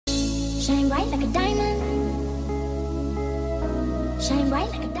Shine bright like a diamond. Shine bright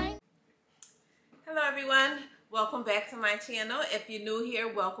like a diamond. Hello everyone, welcome back to my channel. If you're new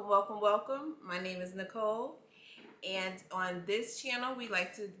here, welcome, welcome, welcome. My name is Nicole, and on this channel we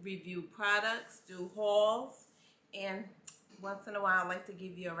like to review products, do hauls, and once in a while I like to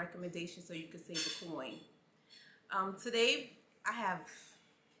give you a recommendation so you can save a coin. Today I have,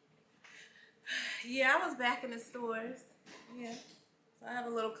 I was back in the stores. So I have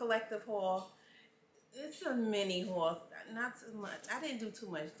a little collective haul. It's a mini haul, not too much. I didn't do too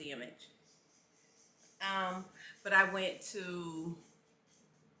much damage. But I went to,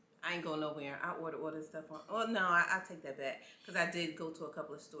 I ain't going nowhere. I ordered all this stuff on, oh no, I'll take that back, because I did go to a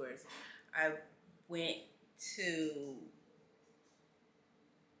couple of stores. I went to,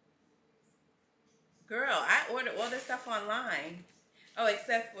 girl, I ordered all this stuff online. Oh,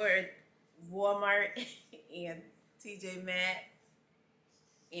 except for Walmart and TJ Maxx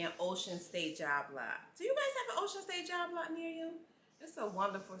and Ocean State Job Lot. Do you guys have an Ocean State Job Lot near you? It's a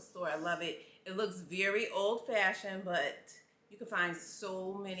wonderful store. I love it. It looks very old-fashioned, but you can find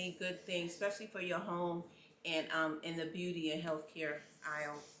so many good things, especially for your home and in the beauty and healthcare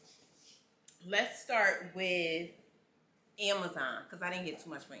aisle. Let's start with Amazon, because I didn't get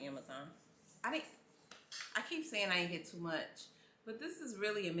too much from Amazon. I keep saying I didn't get too much, but this is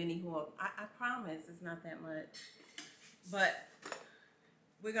really a mini haul. I promise it's not that much. But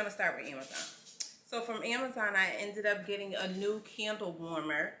we're going to start with Amazon. So from Amazon, I ended up getting a new candle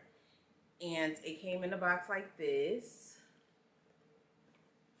warmer, and it came in a box like this.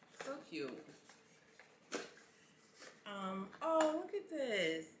 So cute. Oh, look at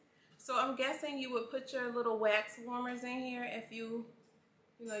this. So I'm guessing you would put your little wax warmers in here if you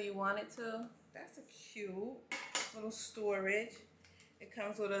wanted to. That's a cute little storage. It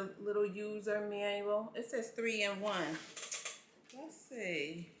comes with a little user manual. It says 3-in-1. Let's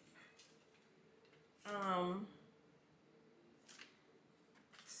see.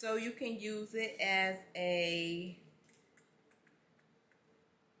 So you can use it as a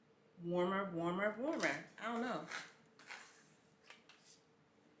warmer. I don't know.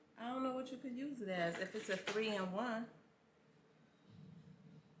 I don't know what you could use it as if it's a 3-in-1.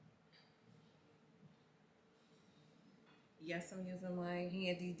 Yes, I'm using my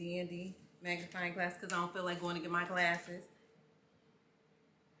handy dandy magnifying glass because I don't feel like going to get my glasses.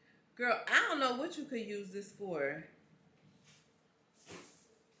 Girl, I don't know what you could use this for.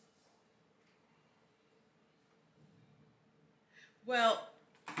 Well,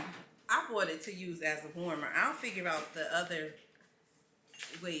 I bought it to use as a warmer. I'll figure out the other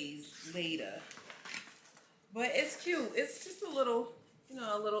ways later. But it's cute. It's just a little,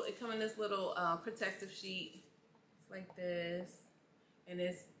 it comes in this little protective sheet. It's like this. And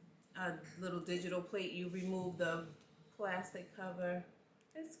it's a little digital plate. You remove the plastic cover.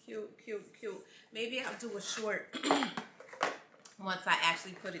 It's cute, cute, cute. Maybe I'll do a short once I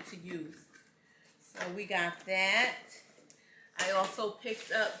actually put it to use. So we got that. I also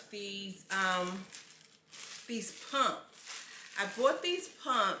picked up these pumps. I bought these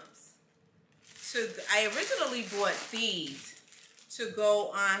pumps I originally bought these to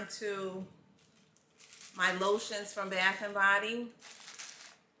go onto my lotions from Bath and Body.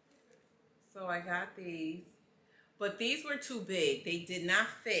 So I got these. But these were too big. They did not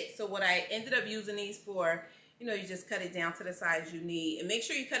fit. So what I ended up using these for, you just cut it down to the size you need. And make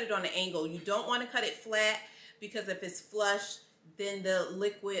sure you cut it on an angle. You don't want to cut it flat, because if it's flush, then the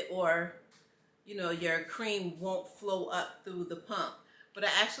liquid or, your cream won't flow up through the pump. But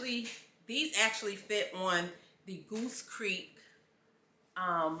these actually fit on the Goose Creek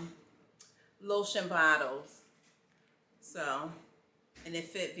lotion bottles. So, and it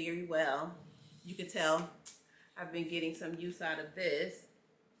fit very well. You could tell I've been getting some use out of this.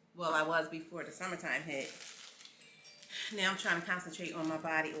 Well, I was before the summertime hit. Now I'm trying to concentrate on my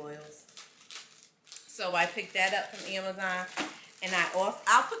body oils. So I picked that up from Amazon, and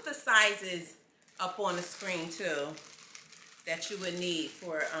I'll put the sizes up on the screen too that you would need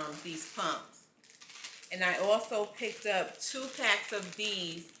for these pumps. And I also picked up 2 packs of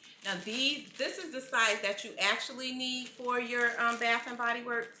these. Now this is the size that you actually need for your Bath and Body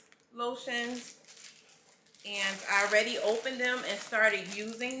Works lotions. And I already opened them and started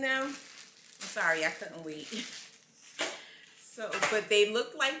using them. I'm sorry, I couldn't wait. But they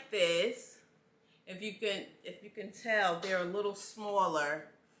look like this. If you can tell, they're a little smaller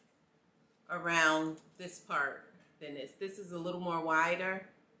around this part than this. This is a little more wider,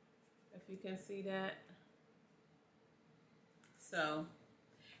 if you can see that. So,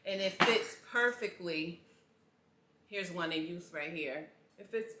 and it fits perfectly. Here's one in use right here.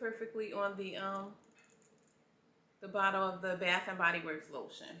 It fits perfectly on the bottom of the Bath and Body Works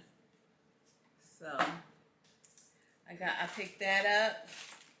lotion. So I picked that up.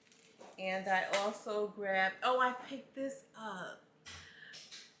 And I also grabbed, oh, I picked this up.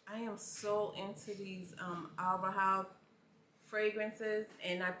 I am so into these Alba fragrances,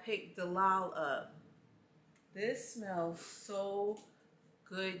 and I picked Dalal up. This smells so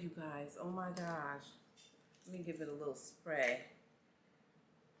good, you guys. Oh my gosh. Let me give it a little spray.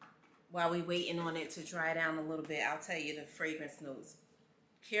 While we waiting on it to dry down a little bit, I'll tell you the fragrance notes.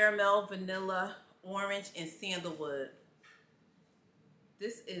 Caramel, vanilla, orange, and sandalwood.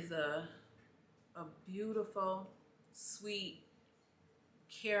 This is a beautiful, sweet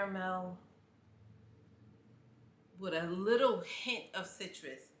caramel with a little hint of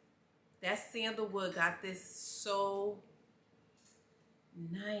citrus. That sandalwood got this so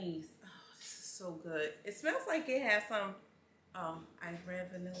nice. Oh, this is so good. It smells like it has some, I read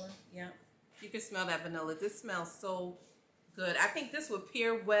vanilla. Yeah, you can smell that vanilla. This smells so good. I think this would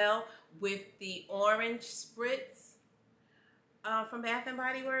pair well with the orange spritz from Bath and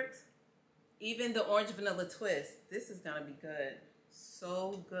Body Works. Even the orange vanilla twist. This is gonna be good.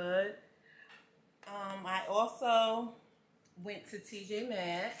 So good. I also went to TJ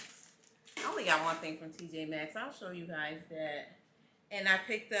Maxx. I only got one thing from TJ Maxx. I'll show you guys that. And I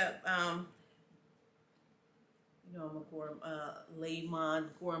picked up, you know, I'm a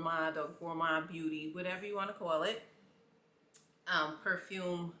gourmand or gourmand beauty, whatever you want to call it.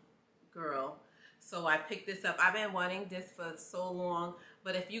 Perfume girl. So I picked this up. I've been wanting this for so long.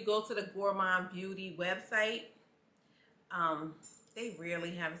 But if you go to the Gourmand Beauty website, they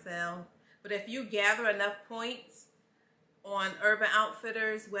rarely have a sale. But if you gather enough points on Urban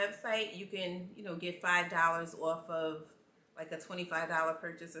Outfitters website, you can, you know, get $5 off of like a $25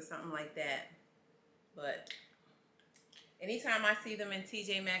 purchase or something like that. But anytime I see them in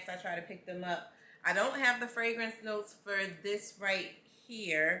TJ Maxx, I try to pick them up. I don't have the fragrance notes for this right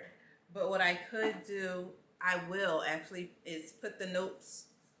here, but what I could do, I will actually, is put the notes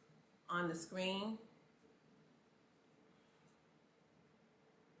on the screen.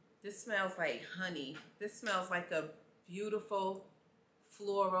 This smells like honey. This smells like a beautiful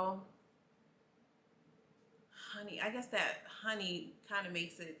floral honey. I guess that honey kind of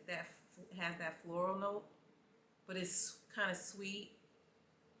makes it, that has that floral note, but it's kind of sweet.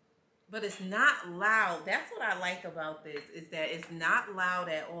 But it's not loud. That's what I like about this, is that it's not loud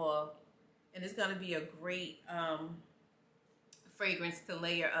at all. And it's going to be a great fragrance to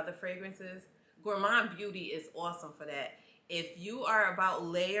layer other fragrances. Gourmand Beauty is awesome for that. If you are about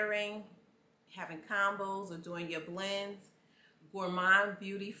layering, having combos, or doing your blends, Gourmand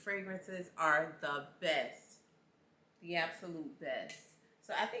Beauty fragrances are the best. The absolute best.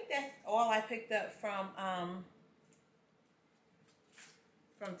 So I think that's all I picked up from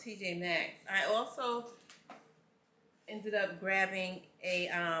TJ Maxx. I also ended up grabbing a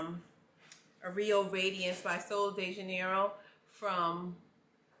Rio Radiance by Sol de Janeiro from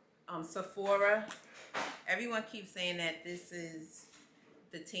Sephora. Everyone keeps saying that this is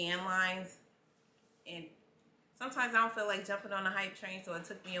the tan lines, and sometimes I don't feel like jumping on the hype train, so it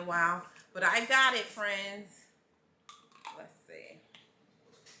took me a while, but I got it, friends. Let's see.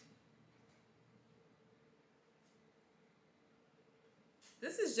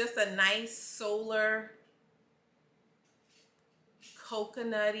 This is just a nice solar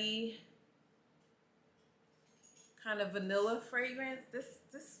coconutty kind of vanilla fragrance. This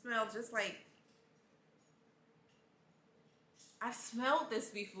smells just like, I've smelled this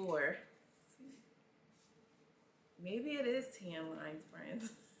before. Maybe it is tan lines,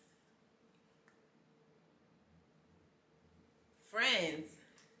 friends. Friends,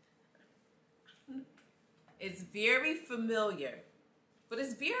 it's very familiar, but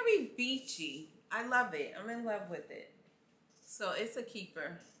it's very beachy. I love it. I'm in love with it. So it's a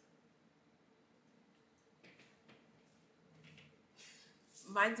keeper.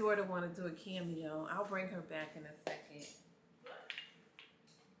 My daughter wanted to do a cameo. I'll bring her back in a second.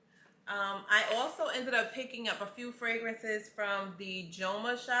 I also ended up picking up a few fragrances from the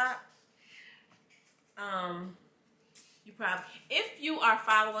Joma shop. If you are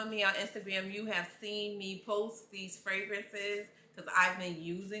following me on Instagram, you have seen me post these fragrances because I've been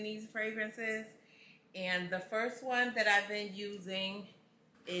using these fragrances. And the first one that I've been using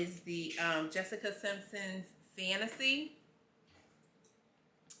is the Jessica Simpson's Fantasy.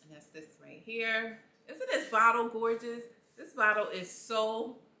 And that's this right here. Isn't this bottle gorgeous? This bottle is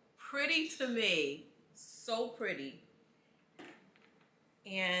so pretty to me. So pretty.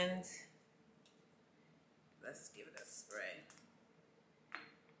 And let's give it a spray.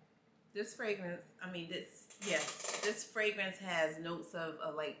 This fragrance, this fragrance has notes of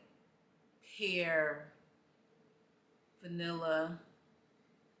like pear, vanilla,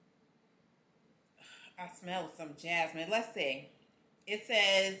 I smell some jasmine. Let's see. It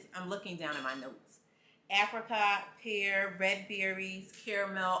says, I'm looking down at my notes. Apricot, pear, red berries,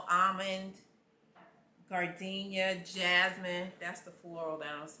 caramel, almond, gardenia, jasmine. That's the floral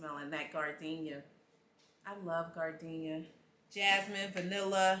that I'm smelling, that gardenia. I love gardenia. Jasmine,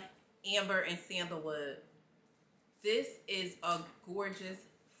 vanilla, amber, and sandalwood. This is a gorgeous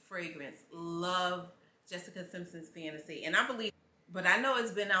fragrance. Love Jessica Simpson's Fantasy. And I believe, but I know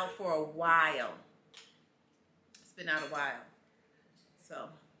it's been out for a while. It's been out a while. So,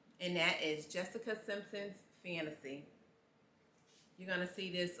 and that is Jessica Simpson's Fantasy. You're going to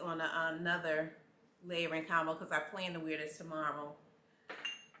see this on another layering combo because I plan to wear this tomorrow.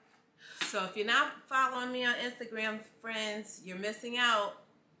 So if you're not following me on Instagram, friends, you're missing out.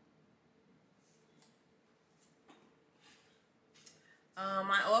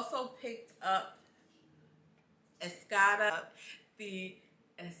 I also picked up Escada, the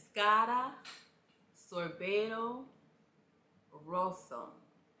Escada Sorbetto Rosso.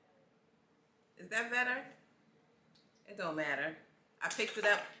 Is that better? It don't matter. I picked it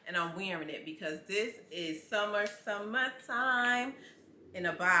up and I'm wearing it because this is summertime in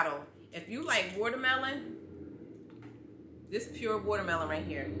a bottle. If you like watermelon, this pure watermelon right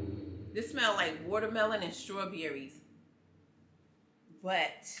here. This smells like watermelon and strawberries.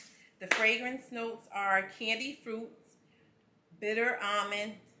 But the fragrance notes are candied fruits, bitter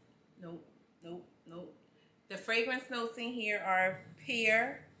almond. Nope. The fragrance notes in here are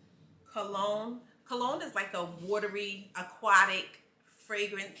pear, cologne. Cologne is like a watery, aquatic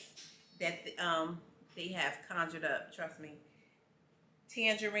fragrance that they have conjured up, trust me.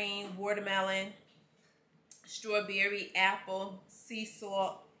 Tangerine, watermelon, strawberry, apple, sea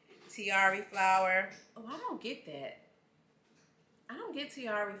salt, tiare flower. Oh, I don't get that. I don't get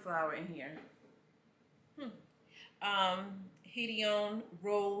tiare flower in here. Hedione,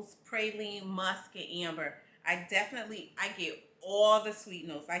 rose, praline, musk, and amber. I get all the sweet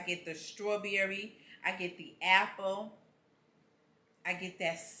notes. I get the strawberry. I get the apple. I get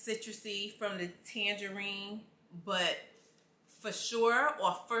that citrusy from the tangerine. But for sure,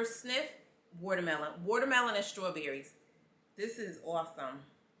 or first sniff, watermelon. Watermelon and strawberries. This is awesome.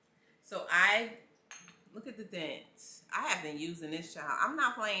 So look at the dents. I have been using this, child. I'm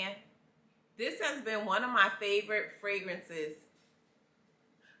not playing. This has been one of my favorite fragrances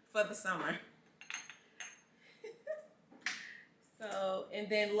for the summer. So, and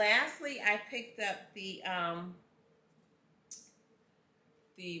then lastly, I picked up the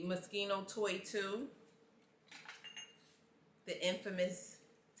Moschino Toy 2. The infamous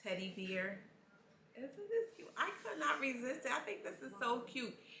teddy bear. Isn't this cute? I could not resist it. I think this is so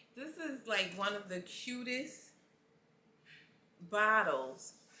cute. This is like one of the cutest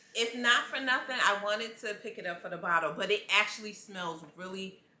bottles. If not for nothing, I wanted to pick it up for the bottle, but it actually smells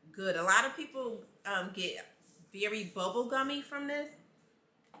really good. A lot of people get very bubblegummy from this.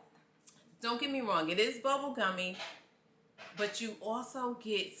 Don't get me wrong, it is bubblegummy, but you also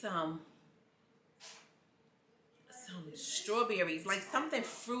get some strawberries, like something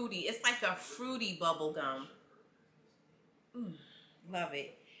fruity. It's like a fruity bubblegum. Love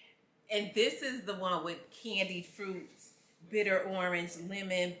it. And this is the one with candied fruits, bitter orange,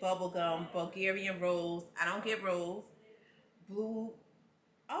 lemon, bubblegum, Bulgarian rose. I don't get rose.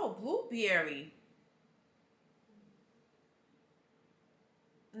 Blueberry.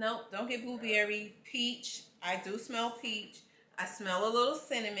 Nope, don't get blueberry. Peach. I do smell peach. I smell a little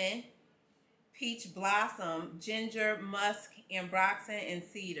cinnamon. Peach blossom, ginger, musk, ambroxan, and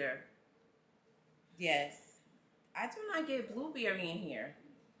cedar. Yes. I do not get blueberry in here.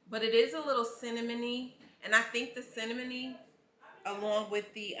 But it is a little cinnamony. And I think the cinnamony, along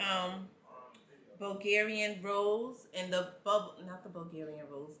with the Bulgarian rose and the bubble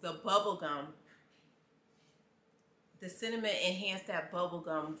gum. The cinnamon enhanced that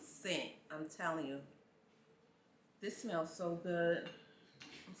bubblegum scent. I'm telling you. This smells so good.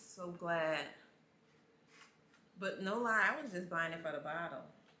 I'm so glad. But no lie, I was just buying it for the bottle.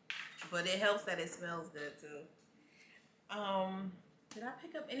 But it helps that it smells good too. Did I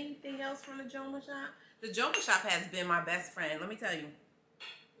pick up anything else from the Joma Shop? The Joma Shop has been my best friend. Let me tell you.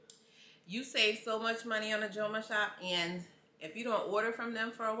 You save so much money on the Joma Shop, and if you don't order from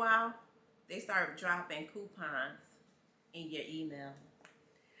them for a while, they start dropping coupons in your email.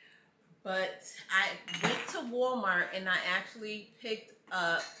 But I went to Walmart and I actually picked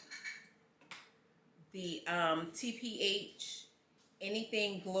up the TPH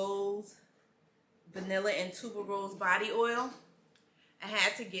Anything Glows Vanilla and Tuberose Body Oil. I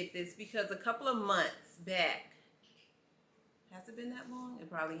had to get this because a couple of months back, has it been that long? It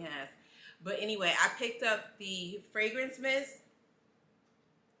probably has. But anyway, I picked up the fragrance mist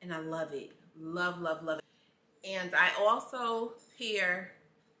and I love it. Love, love, love it. And I also pair,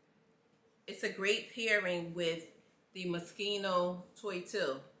 it's a great pairing with the Moschino Toy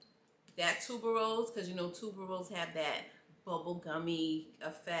 2. That tuberose, because you know tuberose have that bubble gummy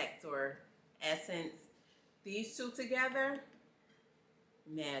effect or essence. These two together,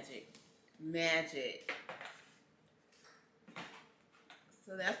 magic. Magic.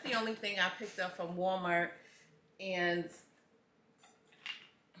 So that's the only thing I picked up from Walmart. And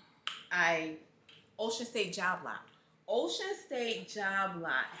Ocean State Job Lot. Ocean State Job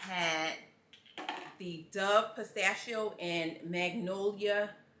Lot had the Dove Pistachio and Magnolia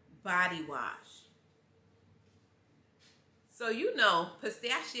body wash. So you know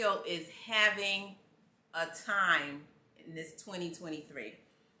pistachio is having a time in this 2023.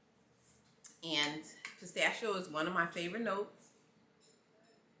 And pistachio is one of my favorite notes.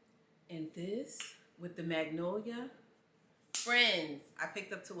 And this with the Magnolia, friends, I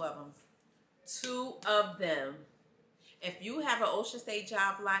picked up 2 of them. 2 of them. If you have an Ocean State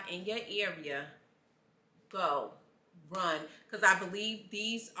Job Lot in your area, go, run. Because I believe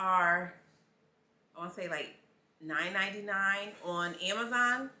these are, I want to say like $9.99 on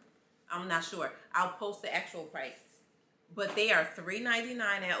Amazon. I'm not sure. I'll post the actual price. But they are $3.99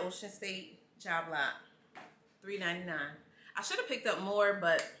 at Ocean State Job Lot. $3.99. I should have picked up more,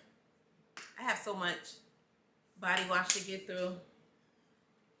 but I have so much body wash to get through.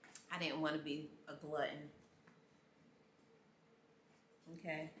 I didn't want to be a glutton.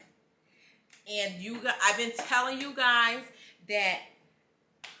 Okay. And I've been telling you guys that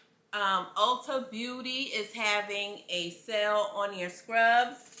Ulta Beauty is having a sale on your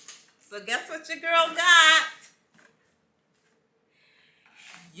scrubs. So guess what your girl got?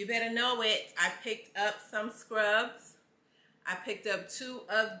 You better know it. I picked up some scrubs. I picked up 2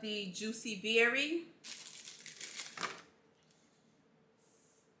 of the Juicy Berry.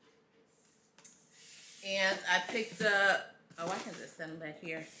 And I picked up, oh, I can just send them back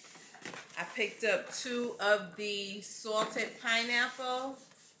here. I picked up 2 of the Salted Pineapple.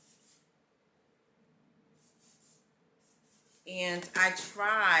 And I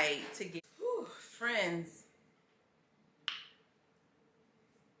tried to get, friends,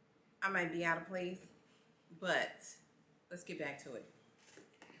 I might be out of place, but let's get back to it.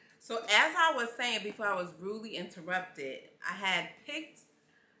 So as I was saying before I was rudely interrupted, I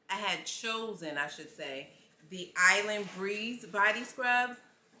had chosen, I should say, the Island Breeze body scrubs.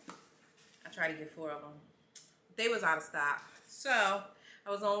 I tried to get 4 of them. They was out of stock. So I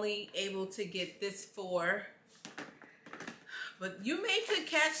was only able to get this 4. But you may could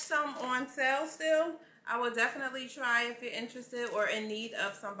catch some on sale still. I would definitely try if you're interested or in need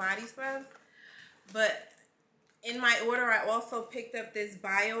of some body scrubs. But in my order, I also picked up this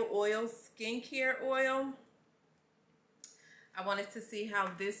Bio Oil Skincare Oil. I wanted to see how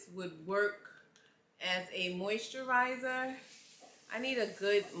this would work as a moisturizer. I need a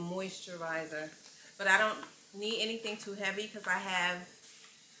good moisturizer, but I don't need anything too heavy because I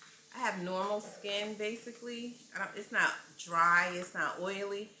have normal skin basically. It's not dry, it's not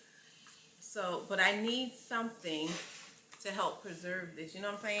oily. So, but I need something to help preserve this, you know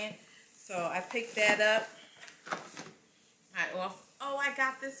what I'm saying? So I picked that up. I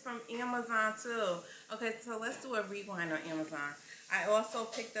got this from Amazon too. Okay, so let's do a rewind on Amazon. I also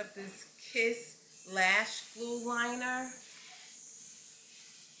picked up this Kiss Lash Glue Liner.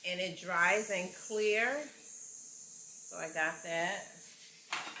 And it dries and clear. So I got that.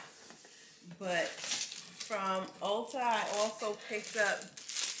 But from Ulta, I also picked up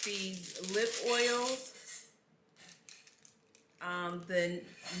these lip oils. The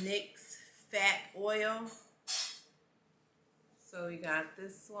NYX Fat Oil. So we got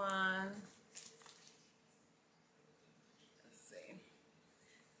this one. Let's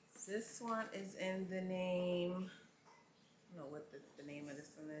see. This one is in the name, I don't know what the name of this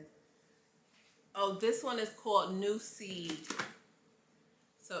one is. Oh, this one is called New Seed.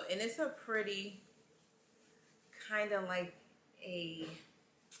 So, and it's a pretty, kind of like a,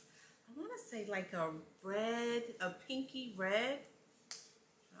 I want to say like a red, a pinky red.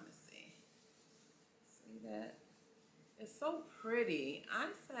 I'm trying to see. See that? It's so pretty. I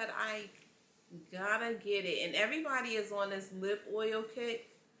said I gotta get it. And everybody is on this lip oil kick.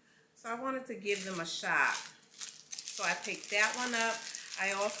 So I wanted to give them a shot. So I picked that one up.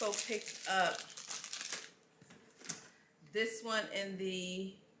 I also picked up this one in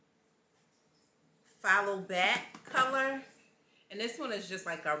the Follow Back color. And this one is just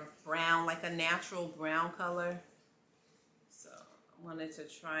like a brown, like a natural brown color. So I wanted to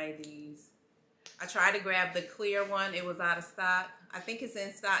try these. I tried to grab the clear one. It was out of stock. I think it's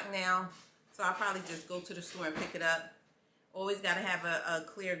in stock now. So I'll probably just go to the store and pick it up. Always got to have a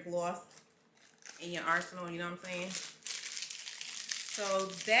clear gloss in your arsenal, you know what I'm saying? So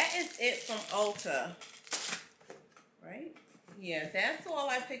that is it from Ulta, right? Yeah, that's all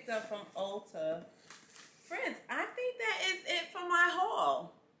I picked up from Ulta. Friends, I think that is it for my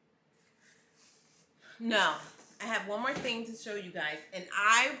haul. No, I have one more thing to show you guys. And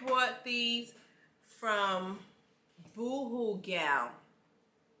I bought these from Boohoo Gal.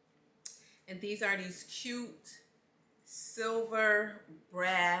 And these are these cute silver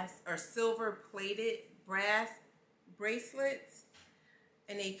brass or silver plated brass bracelets.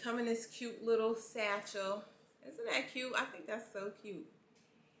 And they come in this cute little satchel. Isn't that cute? I think that's so cute.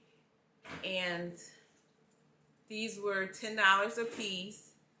 And these were $10 a piece.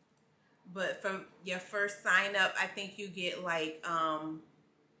 But for your first sign up, I think you get like 15%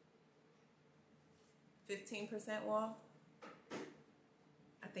 off.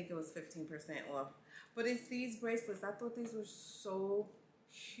 I think it was 15% off. But it's these bracelets. I thought these were so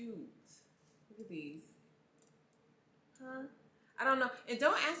cute. Look at these. Huh? I don't know. And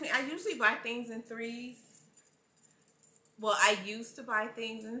don't ask me. I usually buy things in threes. Well, I used to buy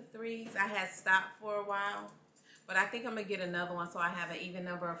things in threes. I had stopped for a while. But I think I'm going to get another one so I have an even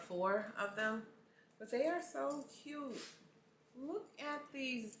number of 4 of them. But they are so cute. Look at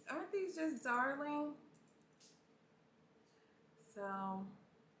these. Aren't these just darling? So,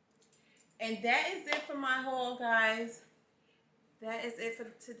 and that is it for my haul, guys. That is it for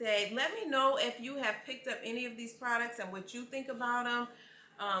today. Let me know if you have picked up any of these products and what you think about them.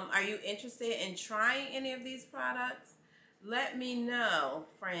 Are you interested in trying any of these products? Let me know,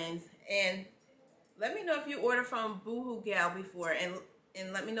 friends. And let me know if you ordered from Boohoo Gal before, and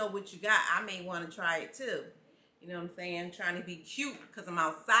let me know what you got. I may want to try it too. You know what I'm saying? I'm trying to be cute because I'm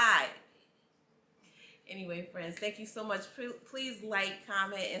outside. Anyway, friends, thank you so much. Please like,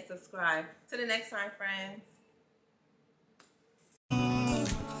 comment, and subscribe. Till the next time, friends.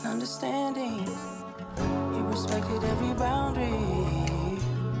 Understanding, you respected every boundary.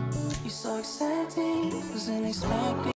 You're so accepting, wasn't expecting.